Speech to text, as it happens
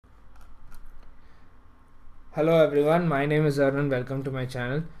Hello everyone, my name is Arun. Welcome to my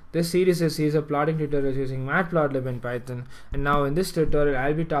channel. This series is a series of plotting tutorials using Matplotlib in Python, and now in this tutorial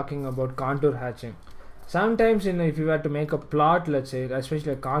I'll be talking about contour hatching. Sometimes if you were to make a plot, let's say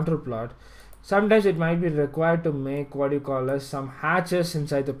especially a contour plot, sometimes it might be required to make what you call as some hatches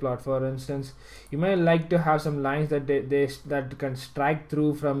inside the plot. For instance, you may like to have some lines that that can strike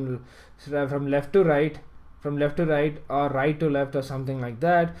through from left to right, or right to left, or something like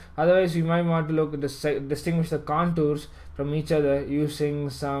that. Otherwise, you might want to distinguish the contours from each other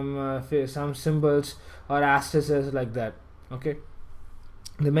using some symbols or asterisks like that. Okay,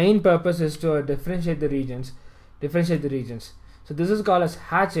 the main purpose is to differentiate the regions. So this is called as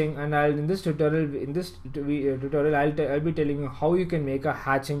hatching, and in this tutorial I'll be telling you how you can make a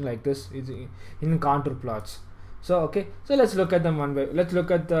hatching like this in contour plots. So let's look at them one by. Let's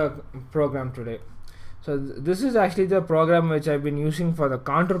look at the program today. So this is actually the program which I've been using for the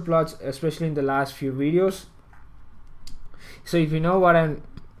contour plots, especially in the last few videos. So if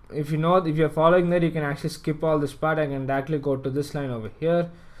you're following that, you can actually skip all this part. I can directly go to this line over here.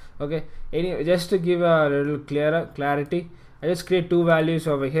 Okay. Anyway, just to give a little clarity, I just create two values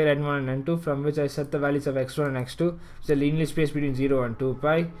over here, n1 and n2, from which I set the values of x1 and x2, which is a linearly spaced between 0 and 2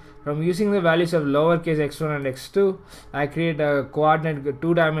 pi. From using the values of lowercase x1 and x2, I create a coordinate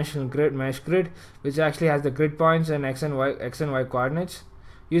two-dimensional mesh grid, which actually has the grid points and x and y coordinates.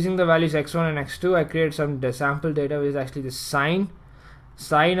 Using the values x1 and x2, I create some sample data, which is actually the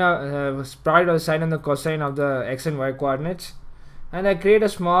product of the sine and the cosine of the x and y coordinates. And I create a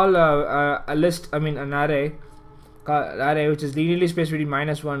small an array which is linearly spaced between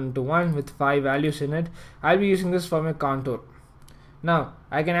 -1 to 1 with 5 values in it. I'll be using this for my contour. Now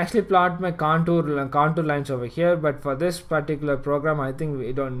I can actually plot my contour lines over here, but for this particular program I think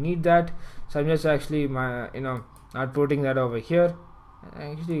we don't need that, so I'm just actually not putting that over here.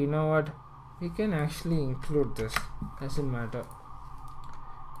 Actually, you know what, we can actually include this, doesn't matter.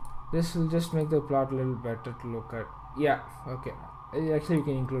 This will just make the plot a little better to look at. Yeah, okay, actually we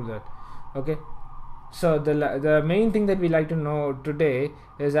can include that. Okay, so the main thing that we like to know today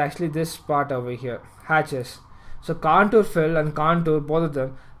is actually this part over here, hatches. So contour fill and contour, both of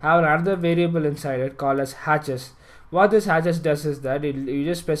them have another variable inside it called as hatches. What this hatches does is that you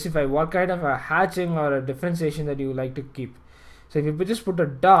just specify what kind of a hatching or a differentiation that you like to keep. So if you just put a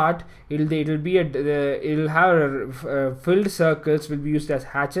dot, it'll have filled circles will be used as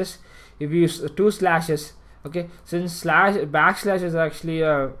hatches. If you use two slashes, okay, since backslash is actually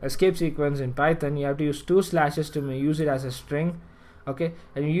a escape sequence in Python, you have to use two slashes to use it as a string. Okay,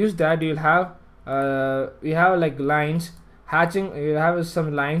 and you use that, you'll have like lines hatching. You have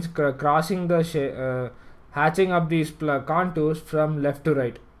some lines crossing the hatching up these contours from left to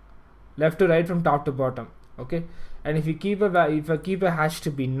right, from top to bottom. Okay, and if I keep a hash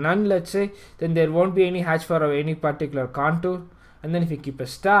to be none, let's say, then there won't be any hatch for any particular contour. And then if you keep a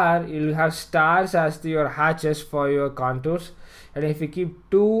star, you'll have stars as your hatches for your contours. And if you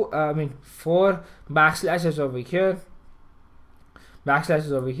keep four backslashes over here,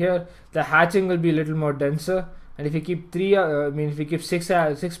 the hatching will be a little more denser. And if you keep if you keep six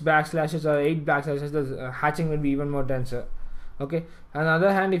backslashes or 8 backslashes, the hatching will be even more denser. Okay. On the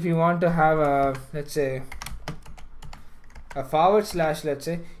other hand, if you want to have let's say a forward slash, let's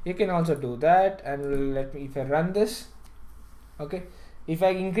say, you can also do that. And if I run this, okay, if I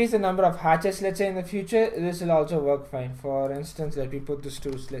increase the number of hatches, let's say, in the future, this will also work fine. For instance, let me put this to,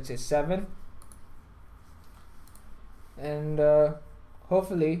 let's say, 7, and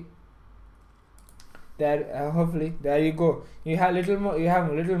hopefully there you go. You have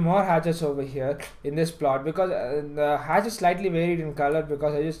a little more hatches over here in this plot, because the hatch is slightly varied in color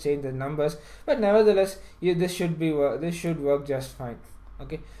because I just changed the numbers, but nevertheless this should work just fine.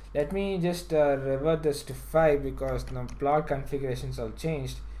 Okay, let me just revert this to 5 because the plot configurations all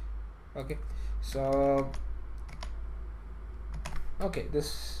changed. Okay, so okay,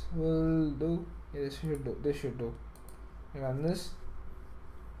 this will do. This should do. Run this.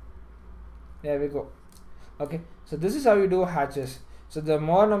 There we go. Okay, so this is how you do hatches. So the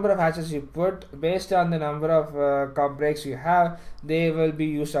more number of hatches you put, based on the number of breaks you have, they will be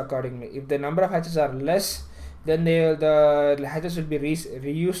used accordingly. If the number of hatches are less, then the hatches will be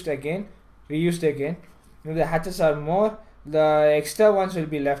reused again. If the hatches are more, the extra ones will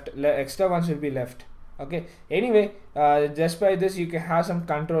be left. Okay, anyway, just by this you can have some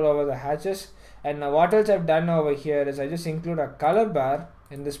control over the hatches. And what else I've done over here is I just include a color bar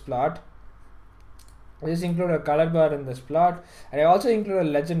in this plot. And I also include a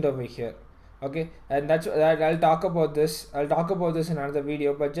legend over here. Okay, and that's that. I'll talk about this in another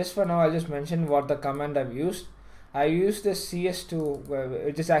video, but just for now I'll just mention what the command I've used. I use the CS2,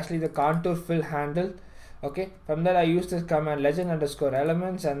 which is actually the contour fill handle. Okay, from there I use this command legend underscore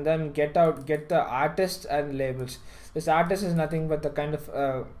elements and then get the artist and labels. This artist is nothing but the kind of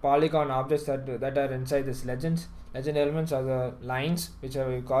polygon objects that are inside this legend elements, are the lines,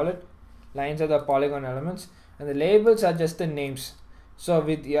 whichever you call it. Lines are the polygon elements, and the labels are just the names. So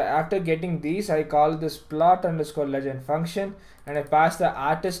with after getting these, I call this plot underscore legend function, and I pass the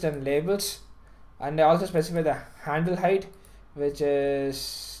artist and labels, and I also specify the handle height, which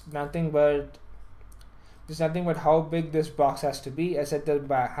is nothing but how big this box has to be. I set the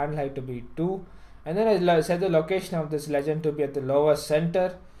handle height to be 2, and then I set the location of this legend to be at the lower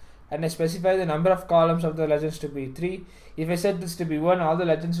center, and I specify the number of columns of the legends to be 3. If I set this to be 1, all the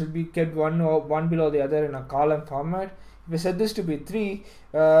legends will be kept one below the other in a column format. If I set this to be 3,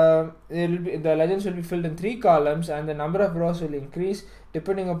 the legends will be filled in 3 columns, and the number of rows will increase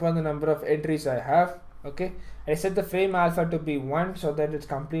depending upon the number of entries I have. Okay, I set the frame alpha to be 1 so that it's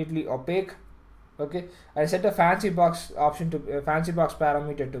completely opaque. Okay, I set a fancy box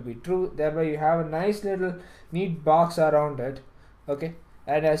parameter to be true, thereby you have a nice little neat box around it. Okay,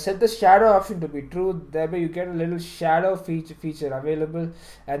 and I set the shadow option to be true, thereby you get a little shadow feature available.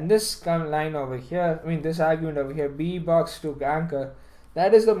 And this line over here, this argument over here, bbox to anchor,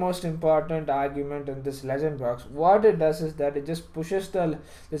 that is the most important argument in this legend box. What it does is that it just pushes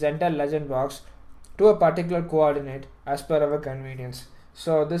this entire legend box to a particular coordinate as per our convenience.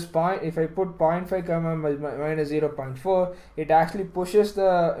 So this point, if I put 0.5 comma minus 0.4, it actually pushes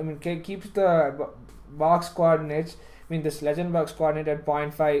keeps the box coordinates, this legend box coordinate at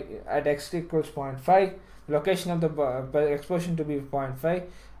 0.5 at x equals 0.5, location of the expression to be 0.5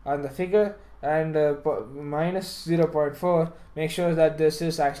 on the figure, and minus 0.4 make sure that this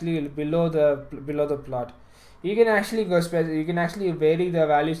is actually below the plot. You can actually vary the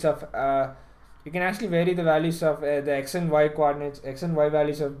values of the x and y coordinates, x and y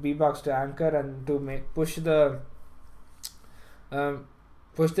values of bbox to anchor, and to push the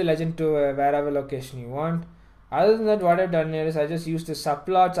legend to wherever location you want. Other than that, what I've done here is I just used the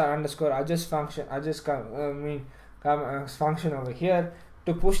subplots underscore adjust function function over here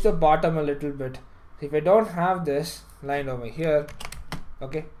to push the bottom a little bit. If I don't have this line over here,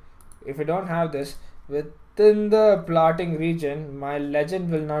 okay, if I don't have this within the plotting region, my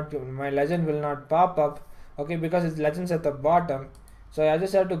legend will not pop up, okay, because its legends at the bottom. So I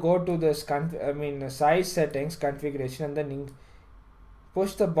just have to go to this size settings configuration and then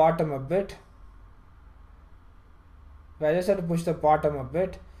push the bottom a bit. I just have to push the bottom a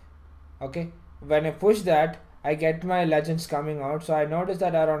bit. Okay, when I push that, I get my legends coming out. So I notice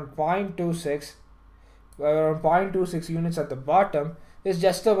that around 0.26 units at the bottom is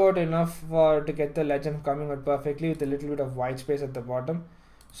just about enough to get the legend coming out perfectly with a little bit of white space at the bottom.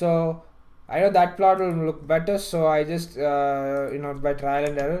 So I know that plot will look better, so I just by trial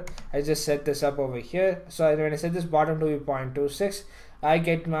and error I just set this up over here. So when I set this bottom to be 0.26, I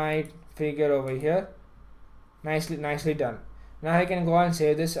get my figure over here nicely done. Now I can go and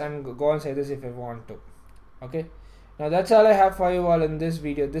save this if I want to. Okay, now that's all I have for you all in this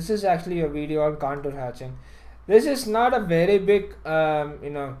video. This is actually a video on contour hatching. This is not a very big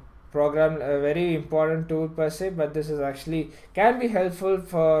program, a very important tool per se, but this is actually can be helpful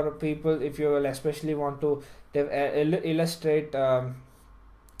for people if you will especially want to illustrate the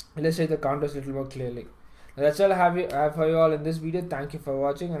contours a little more clearly. Now that's all I have for you all in this video. Thank you for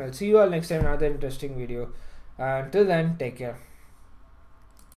watching, and I'll see you all next time in another interesting video. Until then, take care.